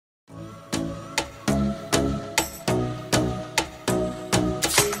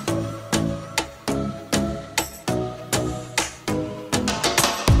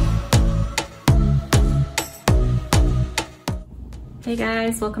Hey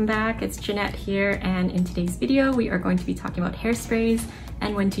guys, welcome back. It's Jeanette here, and in today's video we are going to be talking about hairsprays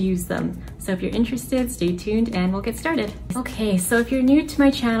and when to use them. So if you're interested, stay tuned and we'll get started. Okay, so if you're new to my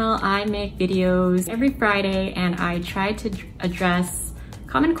channel, I make videos every Friday and I try to address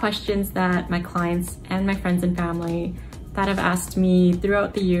common questions that my clients and my friends and family that have asked me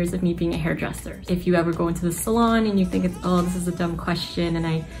throughout the years of me being a hairdresser. If you ever go into the salon and you think it's, oh, this is a dumb question and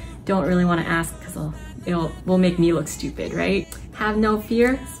I don't really want to ask because it will make me look stupid, right? Have no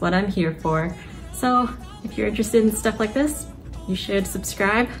fear, it's what I'm here for. So if you're interested in stuff like this, you should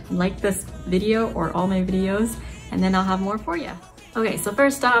subscribe, like this video or all my videos, and then I'll have more for you. Okay, so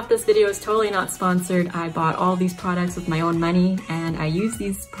first off, this video is totally not sponsored. I bought all these products with my own money and I use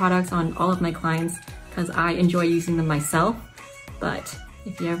these products on all of my clients because I enjoy using them myself. But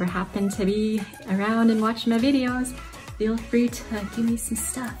if you ever happen to be around and watching my videos, feel free to give me some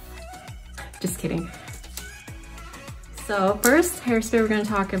stuff. Just kidding. So first hairspray we're going to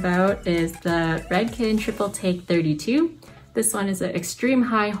talk about is the Redken Triple Take 32. This one is an extreme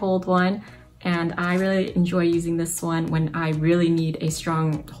high hold one, and I really enjoy using this one when I really need a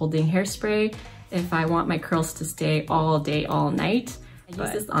strong holding hairspray, if I want my curls to stay all day, all night. I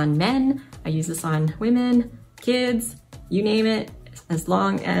use this on men, I use this on women, kids, you name it. As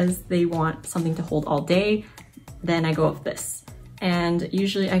long as they want something to hold all day, then I go with this. And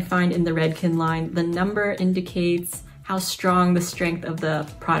usually I find in the Redken line, the number indicates how strong the strength of the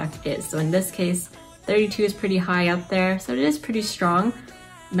product is. So in this case, 32 is pretty high up there, so it is pretty strong.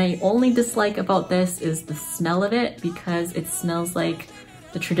 My only dislike about this is the smell of it, because it smells like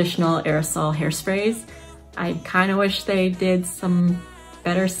the traditional aerosol hairsprays. I kind of wish they did some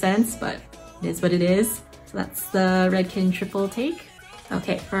better scents, but it is what it is. So that's the Redken Triple Take.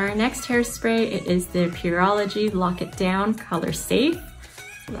 Okay, for our next hairspray, it is the Pureology Lock It Down Color Safe.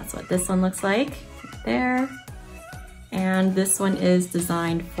 So that's what this one looks like, right there. And this one is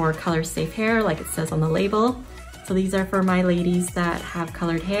designed for color safe hair, like it says on the label. So these are for my ladies that have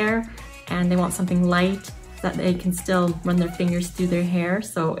colored hair and they want something light so that they can still run their fingers through their hair,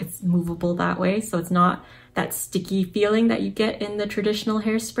 so it's movable that way, so it's not that sticky feeling that you get in the traditional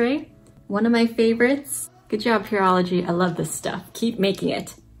hairspray. One of my favorites. Good job, Pureology. I love this stuff. Keep making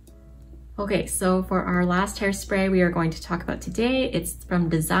it. Okay, so for our last hairspray we are going to talk about today, it's from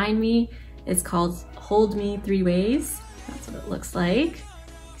Design Me. It's called Hold Me 3 Ways. That's what it looks like.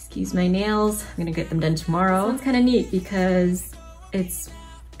 Excuse my nails, I'm gonna get them done tomorrow. It's kind of neat because it's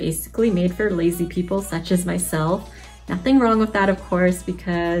basically made for lazy people such as myself. Nothing wrong with that, of course,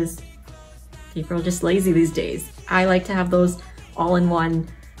 because people are just lazy these days. I like to have those all-in-one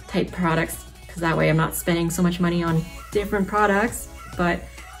type products because that way I'm not spending so much money on different products. But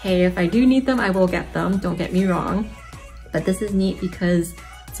hey, if I do need them, I will get them, don't get me wrong. But this is neat because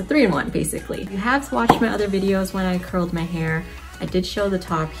it's a 3-in-1 basically. If you have watched my other videos when I curled my hair, I did show the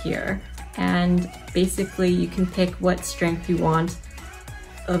top here, and basically you can pick what strength you want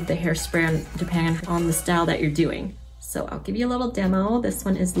of the hairspray depending on the style that you're doing. So I'll give you a little demo. This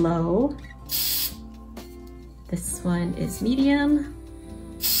one is low. This one is medium.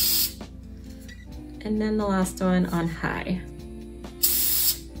 And then the last one on high.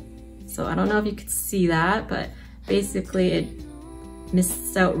 So I don't know if you could see that, but basically it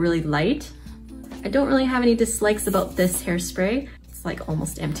mists out really light. I don't really have any dislikes about this hairspray. It's like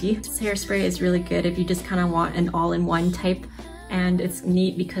almost empty. This hairspray is really good if you just kind of want an all-in-one type, and it's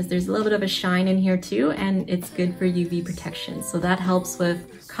neat because there's a little bit of a shine in here too, and it's good for UV protection. So that helps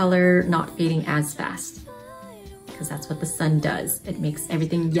with color not fading as fast, because that's what the sun does. It makes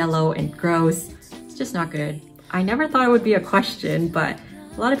everything yellow and gross. It's just not good. I never thought it would be a question, but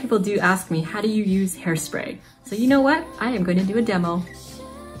a lot of people do ask me, how do you use hairspray? So you know what? I am going to do a demo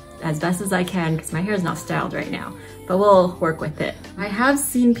as best as I can because my hair is not styled right now, but we'll work with it. I have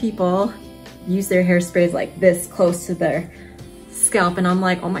seen people use their hairsprays like this close to their scalp, and I'm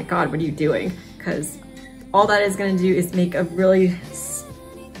like, oh my God, what are you doing? Because all that is going to do is make a really,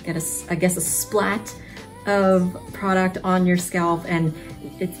 I guess a splat of product on your scalp, and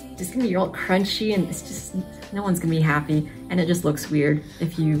it's just gonna be all crunchy, and it's just, no one's gonna be happy, and it just looks weird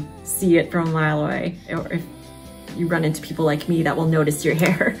if you see it from a mile away, or if you run into people like me that will notice your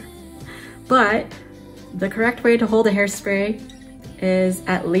hair. But the correct way to hold a hairspray is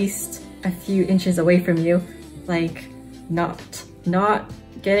at least a few inches away from you, like not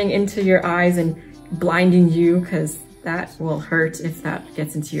getting into your eyes and blinding you, because that will hurt if that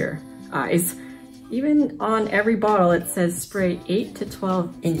gets into your eyes. Even on every bottle, it says spray 8 to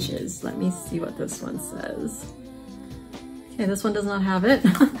 12 inches. Let me see what this one says. Okay, this one does not have it.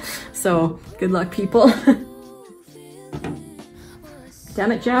 So good luck, people.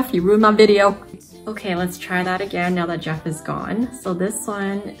 Damn it, Jeff, you ruined my video. Okay, let's try that again now that Jeff is gone. So this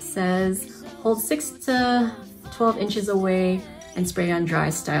one says, hold 6 to 12 inches away and spray on dry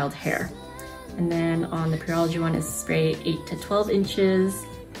styled hair. And then on the Pureology one is spray 8 to 12 inches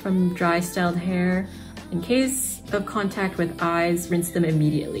from dry styled hair. In case of contact with eyes, rinse them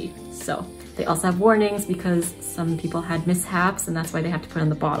immediately. So they also have warnings because some people had mishaps and that's why they have to put on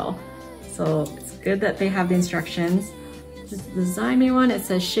the bottle. So it's good that they have the instructions. The Zyme one, it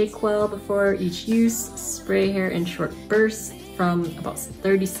says shake well before each use, spray hair in short bursts from about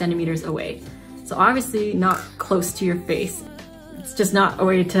 30 centimeters away. So obviously not close to your face. It's just not a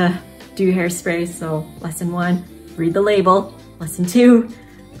way to do hairspray. So lesson 1, read the label. Lesson 2,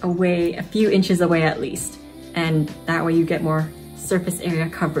 away, a few inches away at least. And that way you get more surface area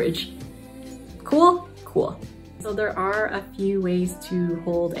coverage. Cool? Cool. So there are a few ways to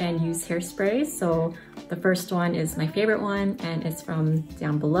hold and use hairspray. So the first one is my favorite one and it's from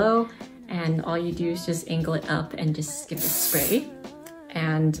down below. And all you do is just angle it up and just give it a spray.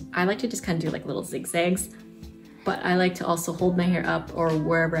 And I like to just kind of do like little zigzags, but I like to also hold my hair up or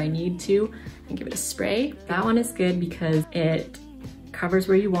wherever I need to and give it a spray. That one is good because it covers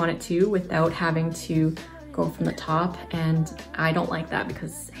where you want it to without having to go from the top, and I don't like that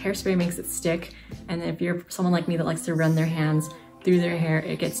because hairspray makes it stick, and if you're someone like me that likes to run their hands through their hair,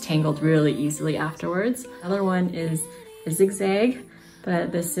 it gets tangled really easily afterwards. Another one is a zigzag,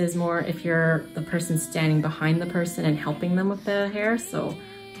 but this is more if you're the person standing behind the person and helping them with the hair. So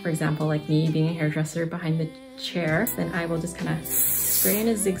for example, like me being a hairdresser behind the chair, then I will just kind of spray in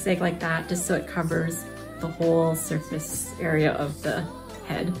a zigzag like that just so it covers the whole surface area of the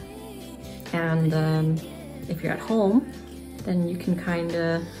head. And if you're at home, then you can kind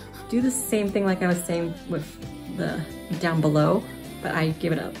of do the same thing like I was saying with the down below, but I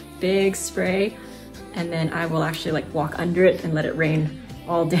give it a big spray and then I will actually like walk under it and let it rain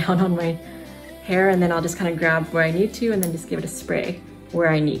all down on my hair, and then I'll just kind of grab where I need to and then just give it a spray where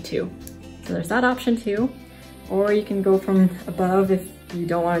I need to. So there's that option too. Or you can go from above if you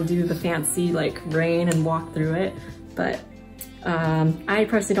don't want to do the fancy like rain and walk through it. But I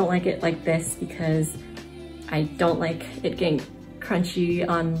personally don't like it like this because I don't like it getting crunchy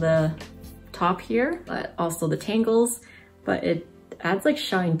on the top here, but also the tangles, but it adds like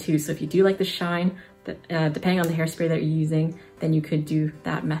shine too. So if you do like the shine, depending on the hairspray that you're using, then you could do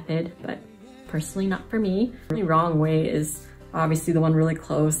that method, but personally not for me. The only wrong way is obviously the one really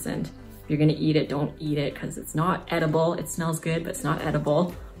close, and if you're gonna eat it, don't eat it because it's not edible. It smells good, but it's not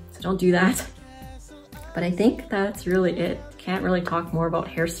edible, so don't do that. But I think that's really it. Can't really talk more about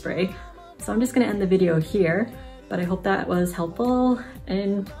hairspray. So I'm just gonna end the video here, but I hope that was helpful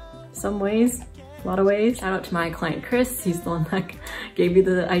in some ways, a lot of ways. Shout out to my client Chris, he's the one that gave me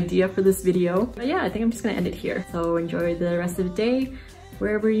the idea for this video. But yeah, I think I'm just gonna end it here. So enjoy the rest of the day,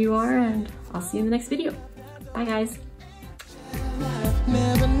 wherever you are, and I'll see you in the next video. Bye guys.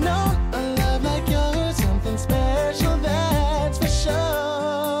 Never known a love like yours, something special, that's for sure.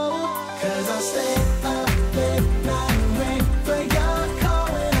 'Cause I'll stay